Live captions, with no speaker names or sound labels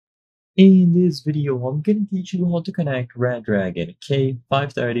In this video, I'm going to teach you how to connect Redragon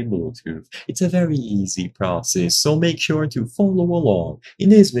K530 Bluetooth. It's a very easy process, so make sure to follow along. In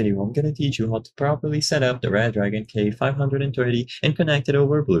this video, I'm going to teach you how to properly set up the Redragon K530 and connect it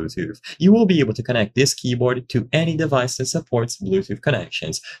over Bluetooth. You will be able to connect this keyboard to any device that supports Bluetooth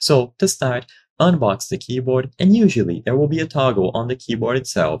connections. So to start, unbox the keyboard, and usually there will be a toggle on the keyboard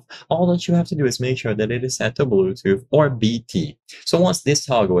itself. All that you have to do is make sure that it is set to Bluetooth or BT. So once this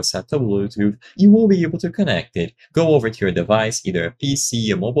toggle is set to Bluetooth, you will be able to connect it. Go over to your device, either a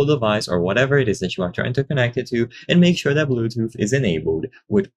PC, a mobile device, or whatever it is that you are trying to connect it to, and make sure that Bluetooth is enabled.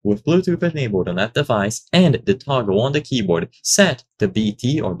 With Bluetooth enabled on that device and the toggle on the keyboard set to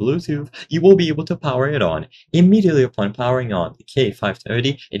BT or Bluetooth, you will be able to power it on. Immediately upon powering on the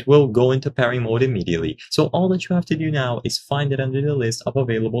K530, it will go into pairing mode immediately. So all that you have to do now is find it under the list of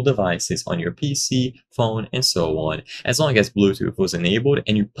available devices on your PC, phone, and so on. As long as Bluetooth was enabled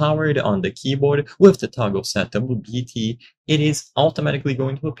and you powered on the keyboard with the toggle set to BT, it is automatically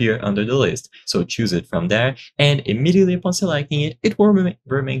going to appear under the list. So choose it from there, and immediately upon selecting it, it will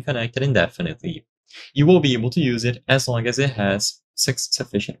remain connected indefinitely. You will be able to use it as long as it has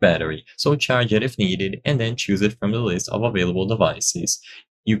sufficient battery, so charge it if needed and then choose it from the list of available devices.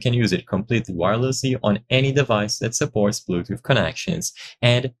 You can use it completely wirelessly on any device that supports Bluetooth connections,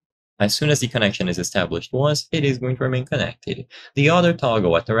 and as soon as the connection is established once, it is going to remain connected. The other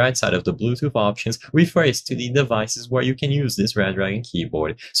toggle at the right side of the Bluetooth options refers to the devices where you can use this Redragon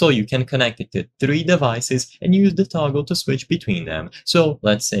keyboard. So you can connect it to 3 devices and use the toggle to switch between them. So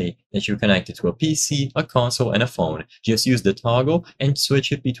let's say that you connect it to a PC, a console, and a phone. Just use the toggle and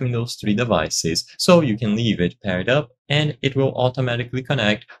switch it between those 3 devices. So you can leave it paired up and it will automatically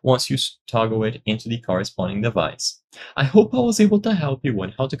connect once you toggle it into the corresponding device. I hope I was able to help you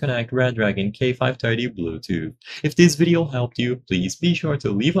on how to connect Redragon K530 Bluetooth. If this video helped you, please be sure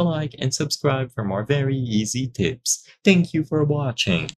to leave a like and subscribe for more very easy tips. Thank you for watching.